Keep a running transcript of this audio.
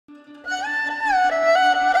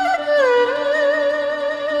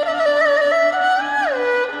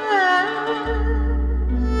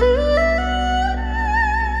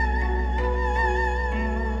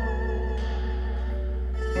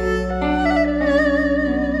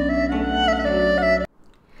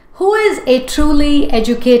a truly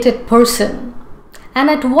educated person? And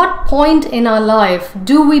at what point in our life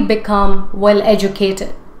do we become well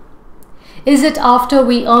educated? Is it after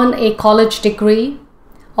we earn a college degree,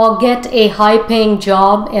 or get a high-paying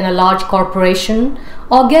job in a large corporation,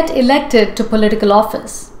 or get elected to political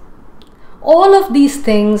office? All of these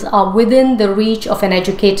things are within the reach of an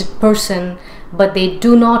educated person, but they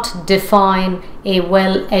do not define a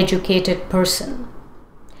well-educated person.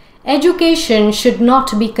 Education should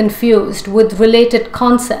not be confused with related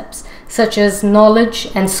concepts such as knowledge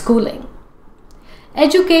and schooling.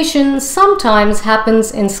 Education sometimes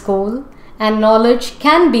happens in school, and knowledge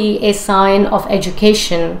can be a sign of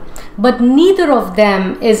education, but neither of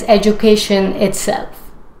them is education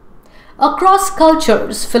itself. Across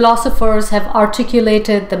cultures, philosophers have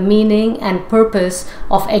articulated the meaning and purpose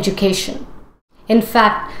of education. In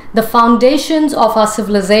fact, the foundations of our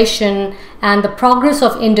civilization and the progress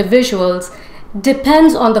of individuals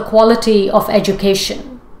depends on the quality of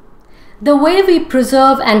education. The way we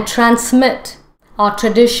preserve and transmit our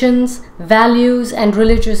traditions, values, and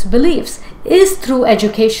religious beliefs is through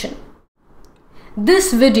education.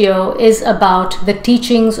 This video is about the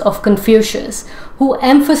teachings of Confucius, who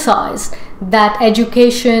emphasized that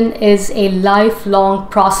education is a lifelong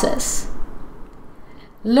process.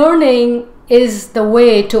 Learning is the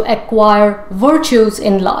way to acquire virtues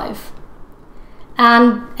in life,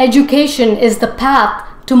 and education is the path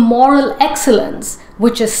to moral excellence,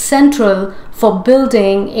 which is central for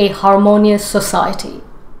building a harmonious society.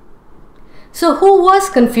 So who was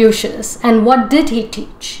Confucius and what did he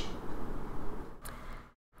teach?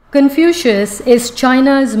 Confucius is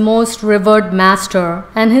China's most revered master,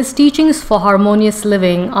 and his teachings for harmonious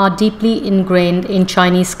living are deeply ingrained in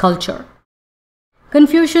Chinese culture.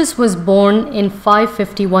 Confucius was born in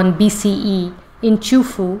 551 BCE in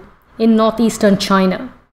Chufu in northeastern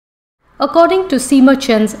China. According to Sima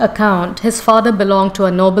Qian's account, his father belonged to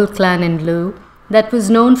a noble clan in Lu that was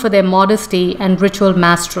known for their modesty and ritual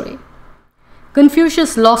mastery.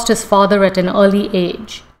 Confucius lost his father at an early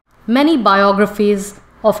age. Many biographies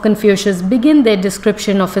of Confucius begin their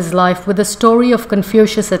description of his life with a story of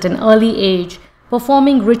Confucius at an early age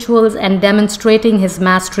performing rituals and demonstrating his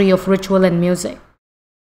mastery of ritual and music.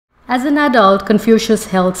 As an adult, Confucius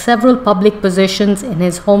held several public positions in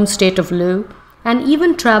his home state of Lu and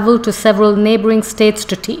even traveled to several neighboring states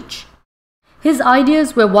to teach. His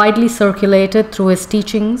ideas were widely circulated through his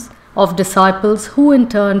teachings of disciples who in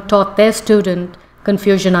turn taught their student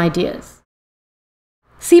Confucian ideas.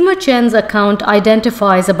 Sima Qian's account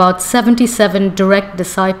identifies about 77 direct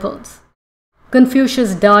disciples.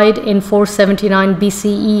 Confucius died in 479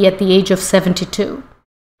 BCE at the age of 72.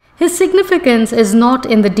 His significance is not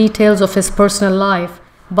in the details of his personal life,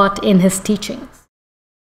 but in his teachings.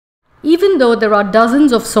 Even though there are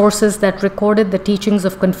dozens of sources that recorded the teachings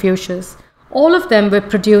of Confucius, all of them were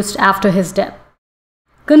produced after his death.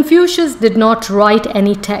 Confucius did not write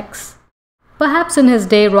any texts. Perhaps in his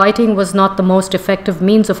day, writing was not the most effective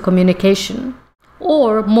means of communication.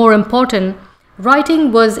 Or, more important,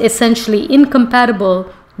 writing was essentially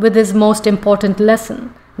incompatible with his most important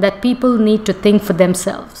lesson, that people need to think for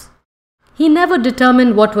themselves. He never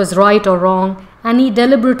determined what was right or wrong, and he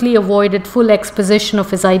deliberately avoided full exposition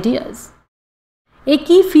of his ideas. A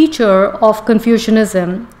key feature of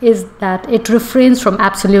Confucianism is that it refrains from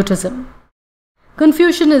absolutism.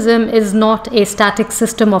 Confucianism is not a static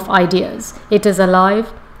system of ideas. It is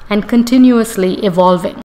alive and continuously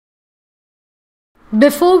evolving.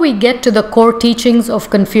 Before we get to the core teachings of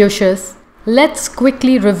Confucius, let's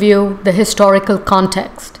quickly review the historical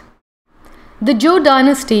context. The Zhou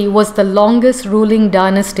dynasty was the longest ruling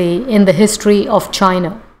dynasty in the history of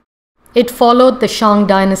China. It followed the Shang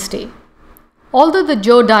dynasty. Although the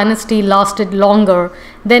Zhou dynasty lasted longer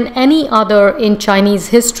than any other in Chinese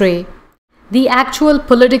history, the actual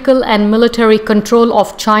political and military control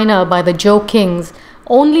of China by the Zhou kings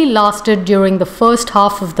only lasted during the first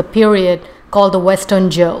half of the period called the Western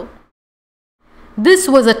Zhou. This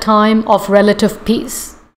was a time of relative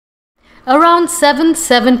peace. Around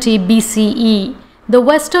 770 BCE, the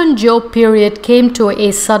Western Zhou period came to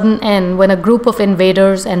a sudden end when a group of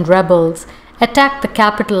invaders and rebels attacked the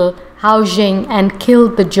capital, Haojing, and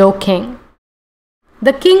killed the Zhou king.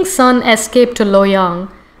 The king's son escaped to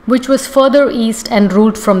Luoyang, which was further east, and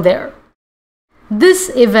ruled from there.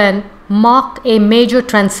 This event marked a major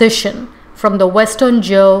transition from the Western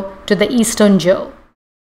Zhou to the Eastern Zhou.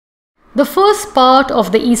 The first part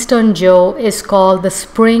of the Eastern Zhou is called the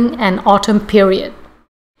Spring and Autumn period.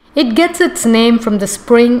 It gets its name from the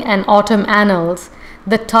Spring and Autumn Annals,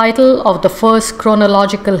 the title of the first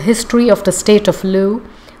chronological history of the state of Lu,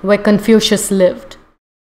 where Confucius lived.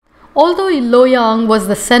 Although Luoyang was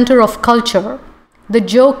the center of culture, the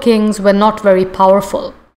Zhou kings were not very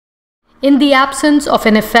powerful. In the absence of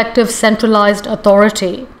an effective centralized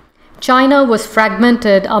authority, China was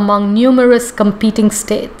fragmented among numerous competing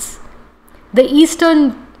states. The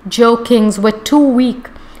eastern Zhou kings were too weak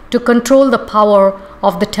to control the power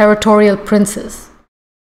of the territorial princes.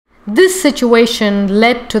 This situation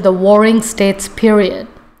led to the Warring States period,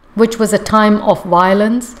 which was a time of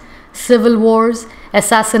violence, civil wars,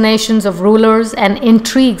 assassinations of rulers, and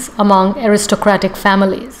intrigues among aristocratic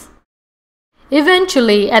families.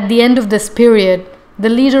 Eventually, at the end of this period, the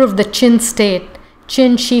leader of the Qin state,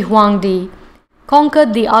 Qin Shi Huangdi,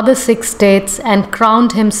 conquered the other 6 states and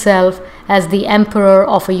crowned himself as the emperor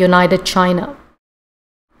of a united China.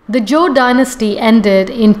 The Zhou dynasty ended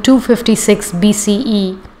in 256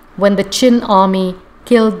 BCE when the Qin army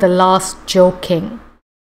killed the last Zhou king.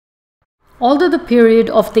 Although the period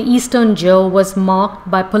of the Eastern Zhou was marked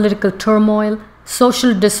by political turmoil,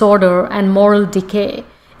 social disorder, and moral decay,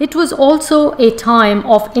 it was also a time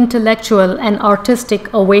of intellectual and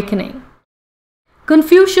artistic awakening.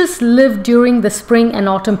 Confucius lived during the spring and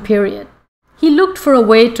autumn period. He looked for a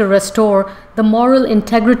way to restore the moral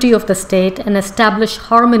integrity of the state and establish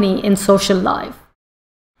harmony in social life.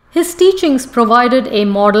 His teachings provided a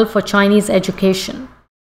model for Chinese education.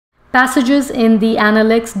 Passages in the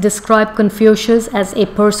Analects describe Confucius as a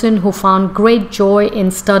person who found great joy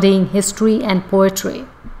in studying history and poetry.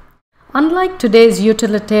 Unlike today's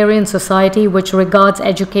utilitarian society, which regards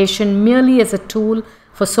education merely as a tool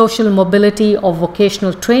for social mobility or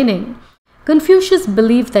vocational training, Confucius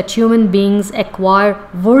believed that human beings acquire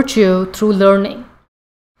virtue through learning.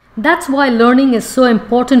 That's why learning is so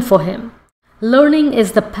important for him. Learning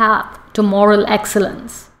is the path to moral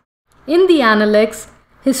excellence. In the Analects,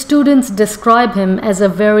 his students describe him as a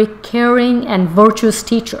very caring and virtuous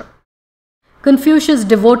teacher. Confucius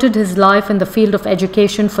devoted his life in the field of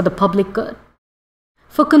education for the public good.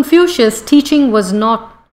 For Confucius, teaching was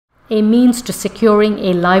not a means to securing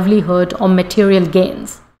a livelihood or material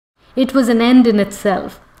gains. It was an end in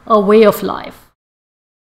itself, a way of life.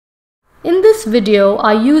 In this video,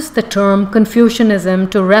 I use the term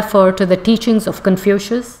Confucianism to refer to the teachings of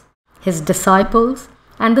Confucius, his disciples,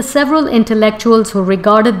 and the several intellectuals who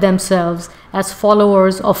regarded themselves as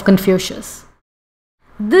followers of Confucius.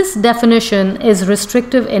 This definition is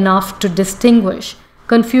restrictive enough to distinguish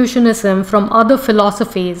Confucianism from other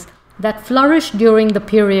philosophies that flourished during the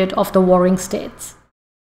period of the Warring States.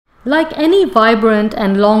 Like any vibrant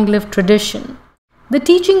and long-lived tradition, the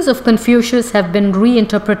teachings of Confucius have been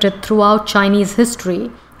reinterpreted throughout Chinese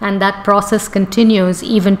history, and that process continues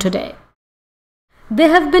even today. There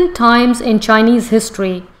have been times in Chinese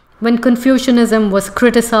history when Confucianism was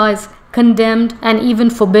criticized, condemned, and even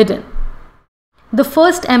forbidden. The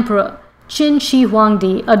first emperor, Qin Shi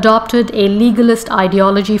Huangdi, adopted a legalist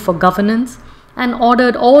ideology for governance and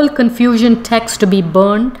ordered all Confucian texts to be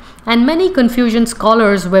burned, and many Confucian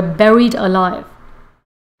scholars were buried alive.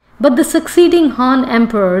 But the succeeding Han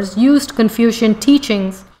emperors used Confucian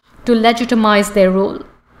teachings to legitimize their rule.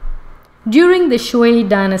 During the Shui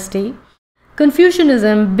dynasty,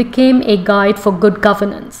 Confucianism became a guide for good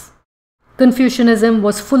governance. Confucianism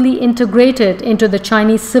was fully integrated into the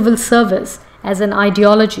Chinese civil service as an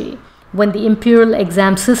ideology when the imperial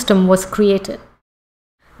exam system was created.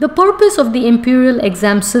 The purpose of the imperial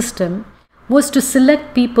exam system was to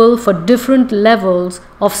select people for different levels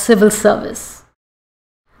of civil service.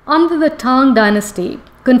 Under the Tang dynasty,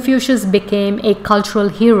 Confucius became a cultural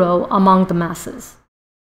hero among the masses.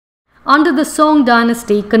 Under the Song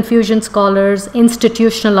dynasty, Confucian scholars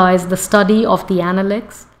institutionalized the study of the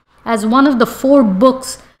Analects as one of the 4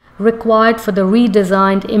 books required for the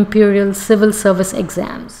redesigned imperial civil service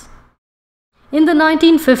exams. In the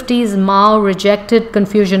 1950s, Mao rejected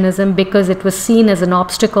Confucianism because it was seen as an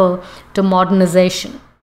obstacle to modernization.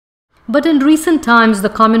 But in recent times, the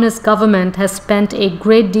communist government has spent a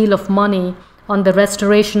great deal of money on the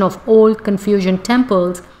restoration of old Confucian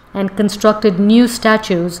temples and constructed new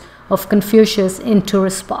statues of Confucius in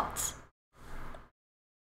tourist spots.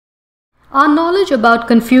 Our knowledge about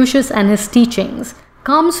Confucius and his teachings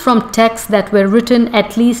comes from texts that were written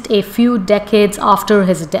at least a few decades after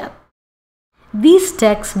his death. These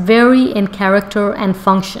texts vary in character and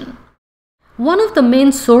function. One of the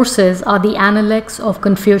main sources are the Analects of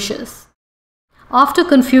Confucius. After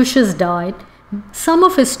Confucius died, some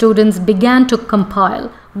of his students began to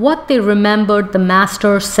compile what they remembered the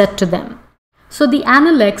master said to them. So the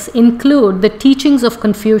Analects include the teachings of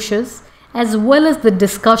Confucius as well as the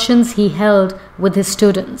discussions he held with his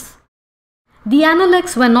students. The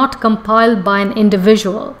Analects were not compiled by an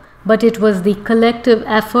individual, but it was the collective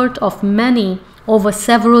effort of many over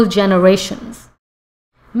several generations.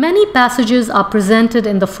 Many passages are presented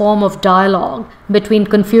in the form of dialogue between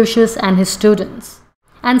Confucius and his students,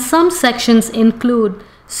 and some sections include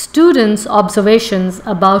students' observations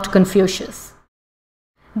about Confucius.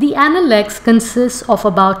 The Analects consists of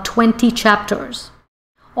about 20 chapters.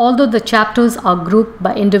 Although the chapters are grouped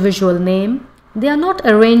by individual name, they are not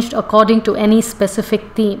arranged according to any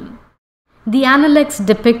specific theme. The Analects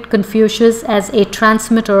depict Confucius as a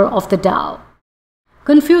transmitter of the Tao.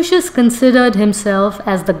 Confucius considered himself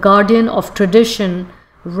as the guardian of tradition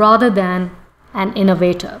rather than an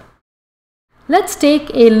innovator. Let's take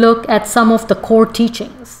a look at some of the core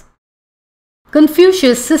teachings.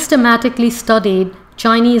 Confucius systematically studied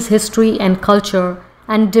Chinese history and culture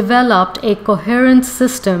and developed a coherent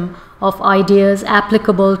system of ideas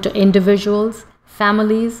applicable to individuals,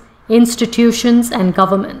 families, institutions, and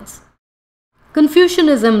governments.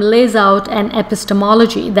 Confucianism lays out an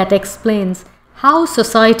epistemology that explains how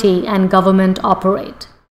society and government operate.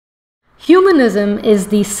 Humanism is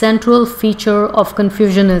the central feature of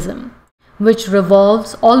Confucianism, which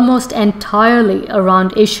revolves almost entirely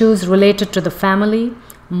around issues related to the family,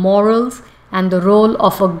 morals, and the role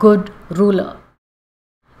of a good ruler.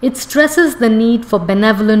 It stresses the need for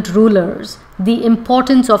benevolent rulers, the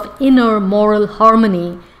importance of inner moral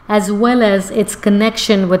harmony, as well as its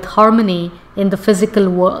connection with harmony in the physical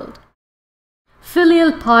world.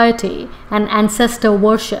 Filial piety and ancestor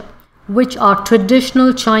worship, which are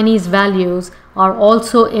traditional Chinese values, are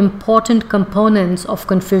also important components of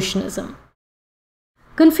Confucianism.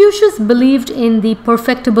 Confucius believed in the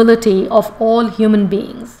perfectibility of all human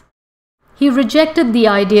beings. He rejected the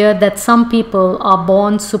idea that some people are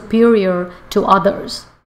born superior to others.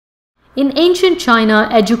 In ancient China,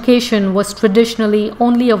 education was traditionally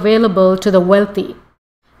only available to the wealthy.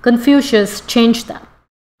 Confucius changed that.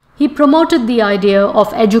 He promoted the idea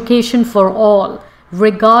of education for all,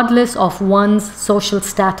 regardless of one's social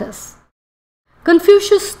status.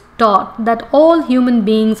 Confucius taught that all human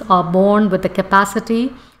beings are born with the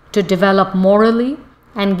capacity to develop morally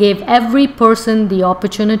and gave every person the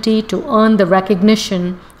opportunity to earn the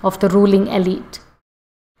recognition of the ruling elite.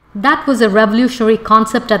 That was a revolutionary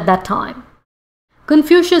concept at that time.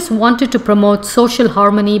 Confucius wanted to promote social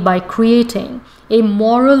harmony by creating a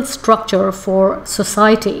moral structure for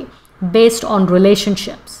society based on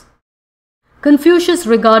relationships. Confucius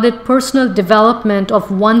regarded personal development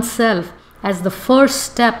of oneself as the first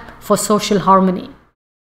step for social harmony.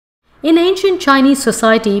 In ancient Chinese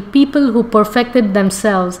society, people who perfected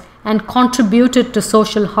themselves and contributed to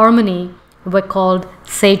social harmony were called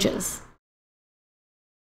sages.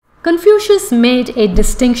 Confucius made a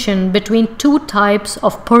distinction between two types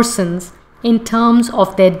of persons in terms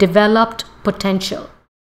of their developed potential,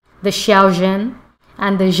 the xiaozhen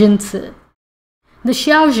and the jinzi. The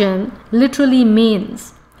xiaozhen literally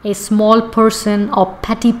means a small person or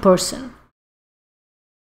petty person.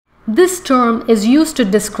 This term is used to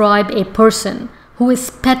describe a person who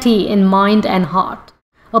is petty in mind and heart,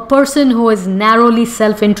 a person who is narrowly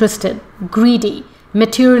self-interested, greedy,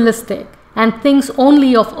 materialistic, and thinks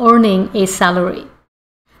only of earning a salary.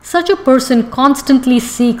 Such a person constantly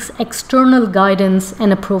seeks external guidance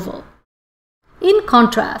and approval. In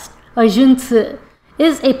contrast, a jinzi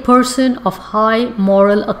is a person of high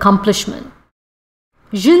moral accomplishment.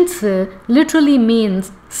 Jinzi literally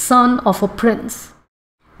means son of a prince.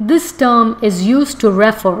 This term is used to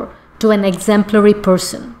refer to an exemplary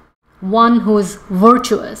person, one who is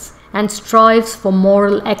virtuous and strives for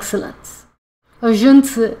moral excellence. A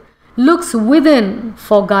jinzi looks within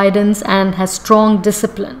for guidance and has strong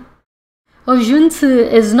discipline. A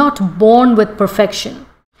jinzi is not born with perfection,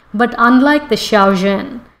 but unlike the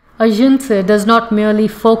xiaozhen, a jinzi does not merely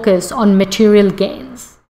focus on material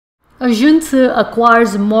gains. A jinzi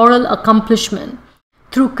acquires moral accomplishment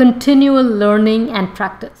through continual learning and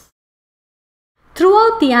practice.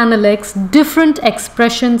 Throughout the Analects, different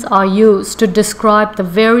expressions are used to describe the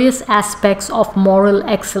various aspects of moral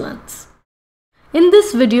excellence. In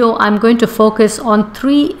this video, I'm going to focus on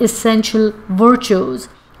three essential virtues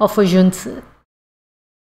of a jinzi: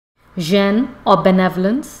 zhen or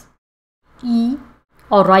benevolence, yi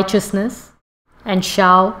or righteousness, and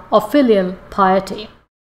shao or filial piety.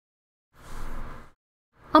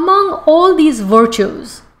 Among all these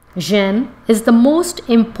virtues, zhen is the most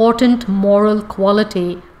important moral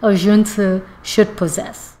quality a jinzi should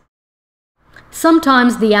possess.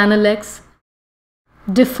 Sometimes the Analects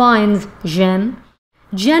defines zhen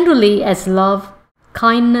generally as love,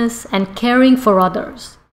 kindness, and caring for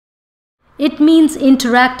others. It means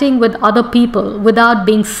interacting with other people without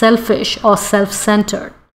being selfish or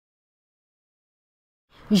self-centered.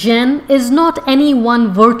 Zhen is not any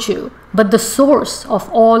one virtue, but the source of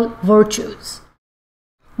all virtues.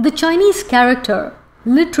 The Chinese character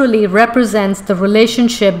literally represents the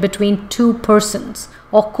relationship between two persons,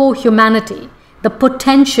 or co-humanity, the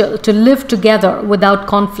potential to live together without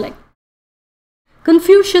conflict.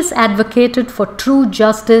 Confucius advocated for true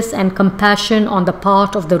justice and compassion on the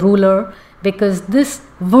part of the ruler because this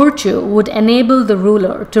virtue would enable the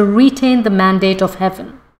ruler to retain the mandate of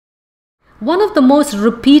heaven. One of the most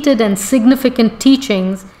repeated and significant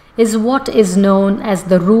teachings is what is known as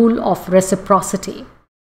the rule of reciprocity.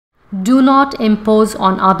 Do not impose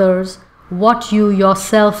on others what you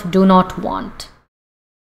yourself do not want.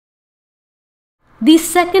 The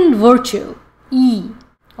second virtue, yi,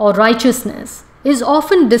 or righteousness, is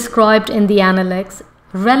often described in the Analects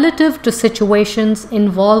relative to situations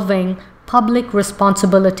involving public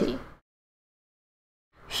responsibility.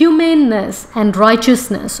 Humaneness and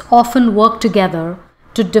righteousness often work together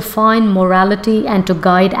to define morality and to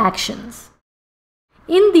guide actions.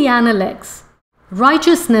 In the Analects,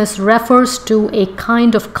 righteousness refers to a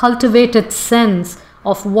kind of cultivated sense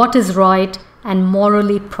of what is right and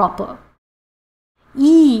morally proper.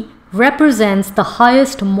 Yi represents the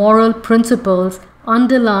highest moral principles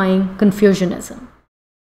underlying Confucianism.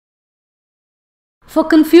 For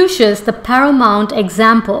Confucius, the paramount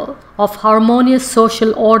example of harmonious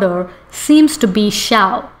social order seems to be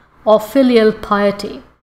shao, or filial piety.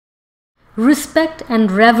 Respect and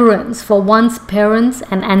reverence for one's parents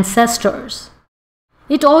and ancestors.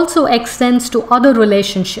 It also extends to other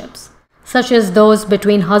relationships, such as those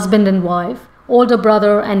between husband and wife, older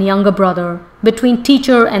brother and younger brother, between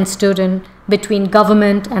teacher and student, between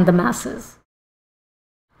government and the masses.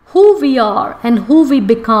 Who we are and who we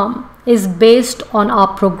become is based on our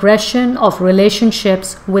progression of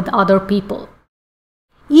relationships with other people.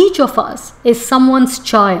 Each of us is someone's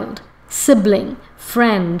child, sibling,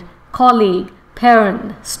 friend, colleague,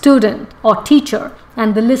 parent, student, or teacher,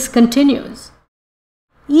 and the list continues.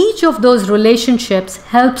 Each of those relationships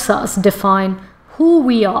helps us define who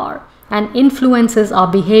we are and influences our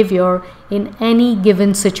behavior in any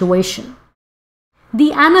given situation.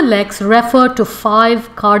 The Analects refer to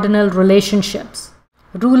 5 cardinal relationships: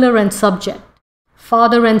 ruler and subject,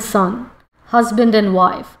 father and son, husband and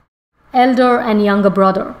wife, elder and younger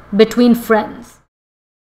brother, between friends.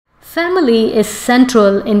 Family is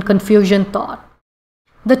central in Confucian thought.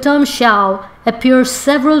 The term shao appears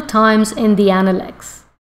several times in the Analects.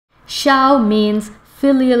 Shao means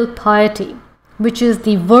filial piety, which is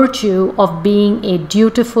the virtue of being a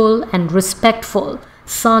dutiful and respectful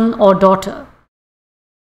son or daughter.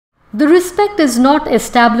 The respect is not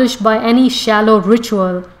established by any shallow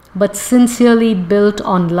ritual, but sincerely built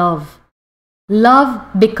on love. Love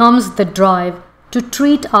becomes the drive to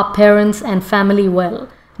treat our parents and family well,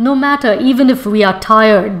 no matter even if we are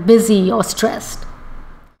tired, busy, or stressed.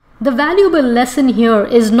 The valuable lesson here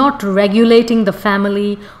is not regulating the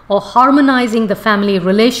family or harmonizing the family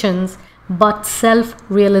relations, but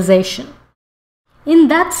self-realization. In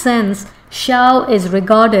that sense, shao is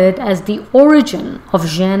regarded as the origin of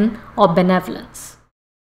zhen or benevolence.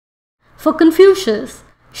 For Confucius,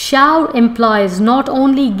 shao implies not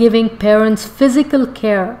only giving parents physical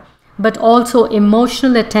care, but also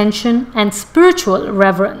emotional attention and spiritual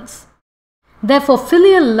reverence. Therefore,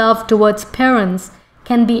 filial love towards parents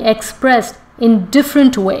can be expressed in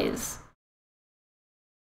different ways.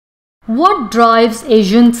 What drives a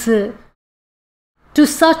zhenci to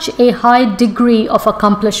such a high degree of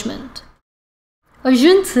accomplishment? A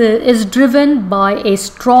zhenci is driven by a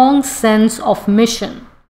strong sense of mission.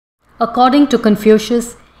 According to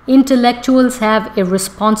Confucius, intellectuals have a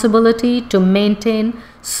responsibility to maintain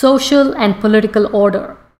social and political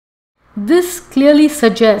order. This clearly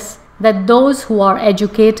suggests that those who are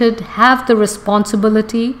educated have the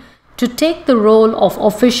responsibility to take the role of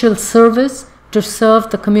official service to serve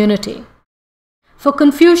the community. For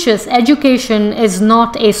Confucius, education is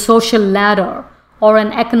not a social ladder or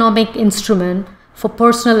an economic instrument for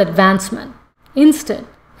personal advancement. Instead,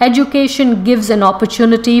 education gives an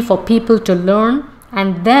opportunity for people to learn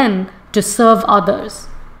and then to serve others.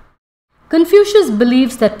 Confucius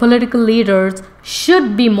believes that political leaders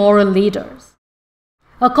should be moral leaders.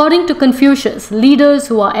 According to Confucius, leaders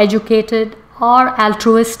who are educated are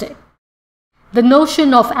altruistic. The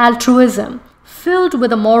notion of altruism, filled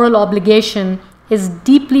with a moral obligation, is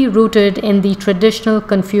deeply rooted in the traditional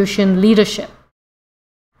Confucian leadership.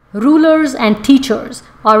 Rulers and teachers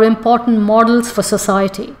are important models for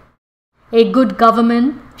society. A good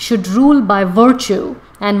government should rule by virtue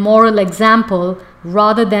and moral example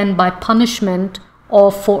rather than by punishment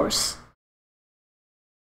or force.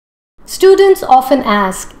 Students often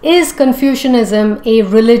ask, is Confucianism a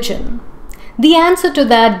religion? The answer to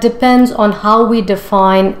that depends on how we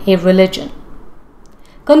define a religion.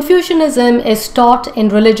 Confucianism is taught in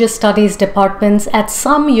religious studies departments at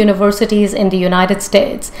some universities in the United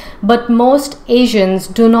States, but most Asians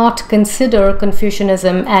do not consider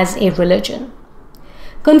Confucianism as a religion.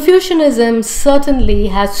 Confucianism certainly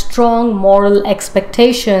has strong moral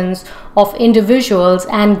expectations of individuals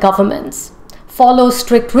and governments, follows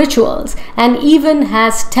strict rituals, and even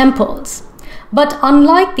has temples. But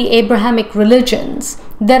unlike the Abrahamic religions,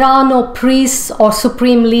 there are no priests or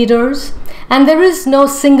supreme leaders, and there is no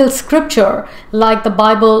single scripture like the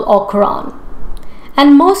Bible or Quran.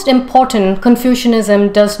 And most important,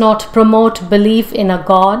 Confucianism does not promote belief in a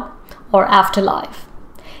God or afterlife.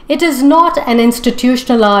 It is not an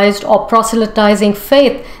institutionalized or proselytizing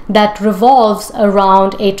faith that revolves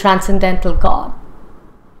around a transcendental God.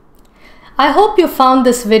 I hope you found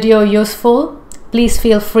this video useful. Please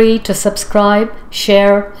feel free to subscribe,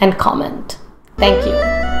 share, and comment. Thank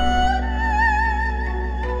you.